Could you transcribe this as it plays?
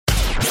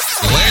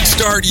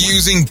start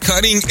using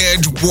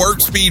cutting-edge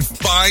warp-speed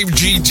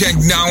 5G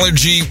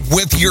technology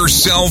with your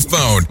cell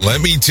phone.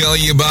 Let me tell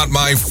you about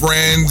my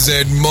friends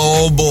at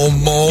mobile.io.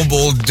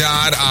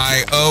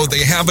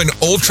 They have an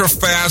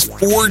ultra-fast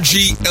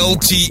 4G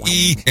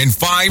LTE and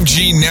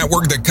 5G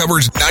network that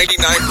covers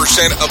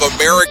 99% of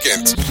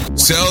Americans.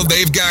 So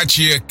they've got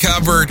you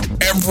covered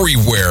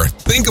everywhere.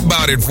 Think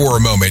about it for a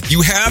moment.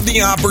 You have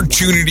the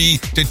opportunity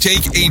to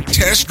take a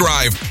test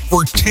drive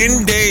for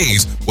 10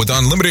 days with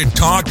unlimited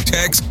talk,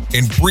 text,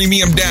 and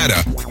premium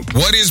data.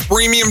 What is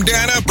premium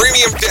data?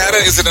 Premium data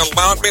is an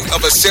allotment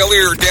of a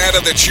cellular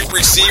data that you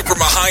receive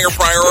from a higher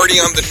priority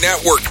on the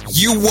network.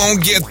 You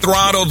won't get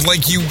throttled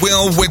like you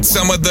will with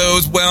some of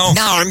those,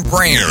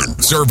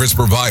 non-brand service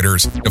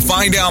providers. To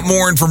find out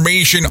more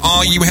information,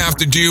 all you have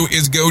to do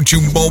is go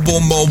to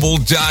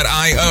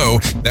mobile.io.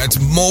 That's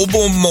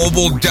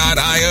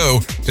mobile.io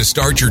to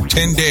start your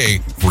 10-day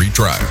free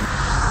trial.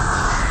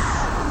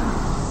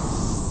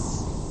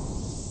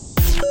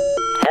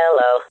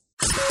 Hello.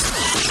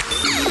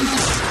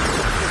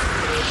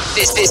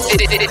 This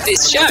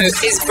show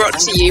is brought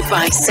to you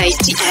by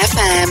Safety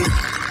FM.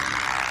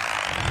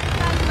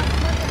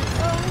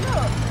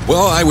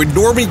 Well, I would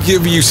normally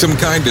give you some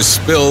kind of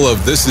spill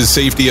of this is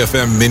Safety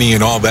FM Mini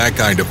and all that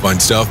kind of fun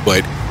stuff,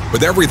 but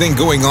with everything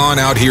going on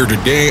out here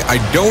today, I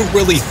don't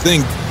really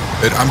think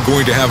that I'm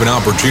going to have an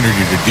opportunity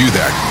to do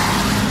that.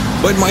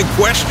 But my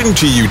question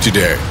to you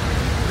today,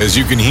 as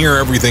you can hear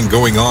everything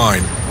going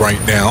on right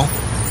now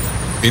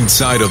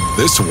inside of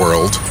this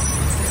world,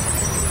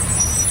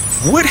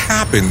 what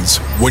happens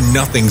when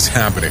nothing's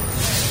happening?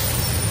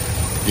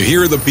 You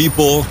hear the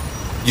people,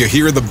 you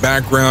hear the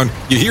background,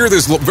 you hear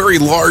this very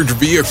large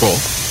vehicle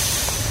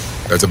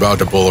that's about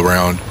to pull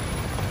around.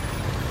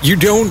 You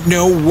don't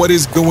know what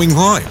is going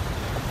on.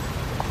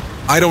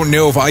 I don't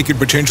know if I could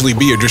potentially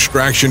be a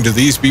distraction to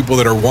these people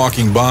that are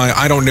walking by.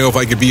 I don't know if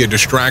I could be a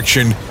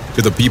distraction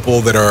to the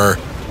people that are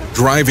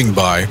driving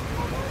by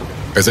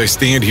as I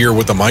stand here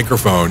with the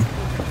microphone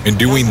and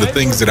doing the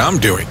things that I'm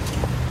doing.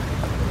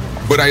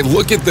 But I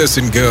look at this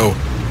and go,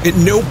 at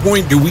no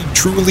point do we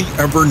truly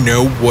ever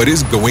know what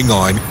is going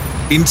on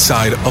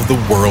inside of the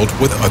world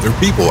with other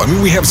people. I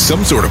mean, we have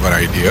some sort of an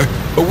idea,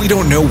 but we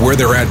don't know where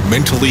they're at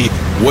mentally,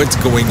 what's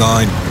going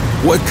on,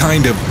 what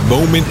kind of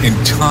moment in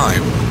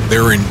time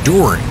they're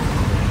enduring.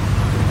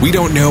 We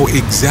don't know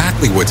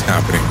exactly what's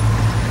happening.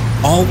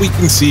 All we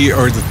can see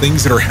are the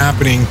things that are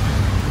happening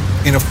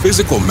in a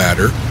physical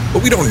matter,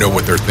 but we don't know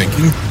what they're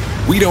thinking.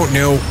 We don't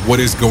know what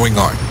is going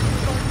on.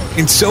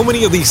 And so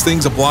many of these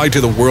things apply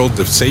to the world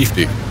of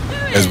safety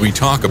as we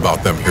talk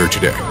about them here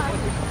today.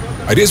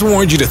 I just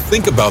wanted you to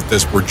think about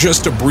this for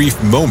just a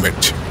brief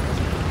moment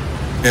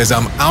as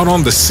I'm out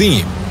on the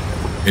scene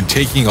and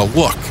taking a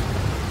look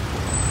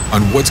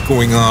on what's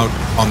going on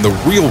the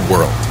real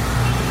world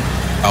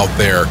out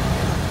there.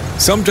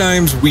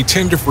 Sometimes we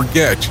tend to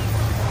forget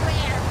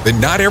that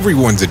not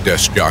everyone's a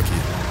desk jockey,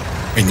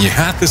 and you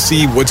have to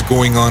see what's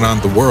going on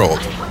the world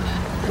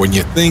when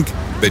you think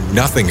that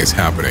nothing is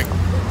happening.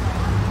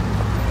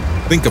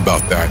 Think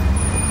about that.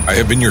 I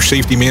have been your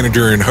safety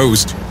manager and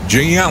host,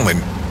 Jay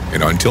Allen,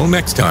 and until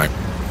next time,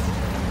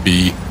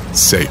 be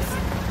safe.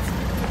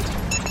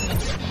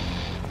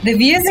 The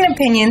views and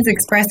opinions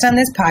expressed on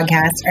this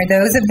podcast are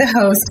those of the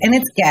host and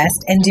its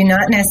guest and do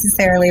not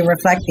necessarily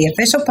reflect the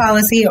official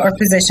policy or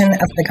position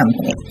of the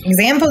company.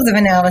 Examples of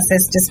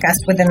analysis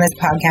discussed within this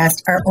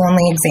podcast are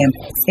only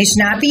examples. They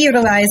should not be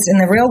utilized in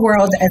the real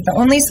world as the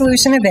only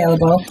solution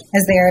available,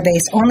 as they are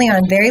based only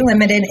on very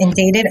limited and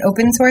dated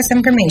open source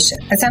information.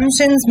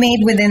 Assumptions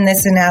made within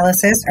this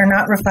analysis are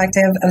not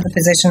reflective of the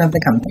position of the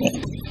company.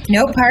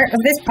 No part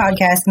of this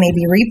podcast may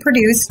be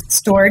reproduced,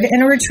 stored in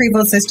a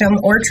retrieval system,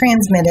 or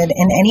transmitted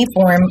in any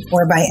form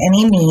or by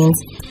any means,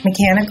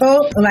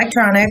 mechanical,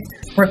 electronic,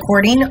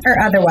 recording, or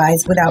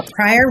otherwise, without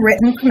prior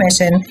written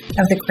permission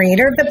of the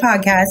creator of the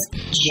podcast,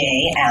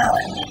 Jay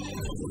Allen.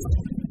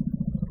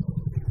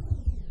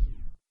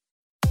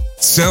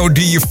 So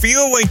do you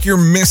feel like you're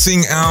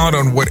missing out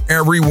on what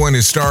everyone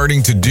is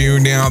starting to do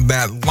now,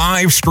 that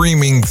live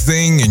streaming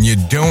thing, and you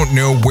don't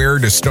know where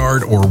to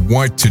start or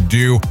what to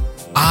do?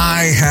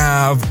 I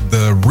have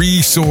the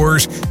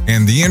resource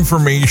and the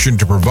information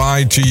to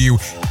provide to you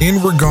in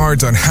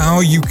regards on how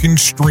you can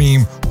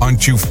stream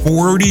onto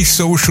 40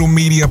 social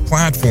media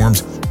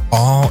platforms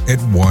all at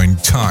one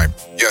time.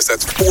 Yes,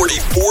 that's 40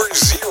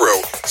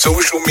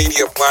 social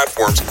media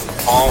platforms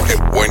all at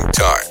one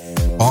time.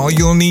 All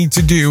you'll need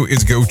to do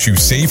is go to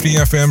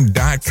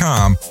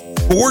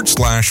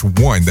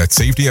safetyfm.com/1. That's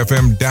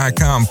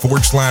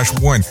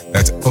safetyfm.com/1.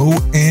 That's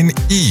ONE.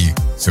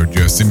 So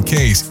just in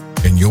case.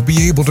 And you'll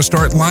be able to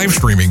start live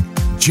streaming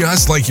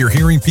just like you're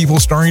hearing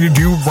people starting to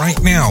do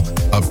right now,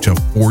 up to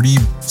 40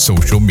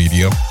 social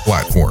media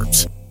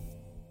platforms.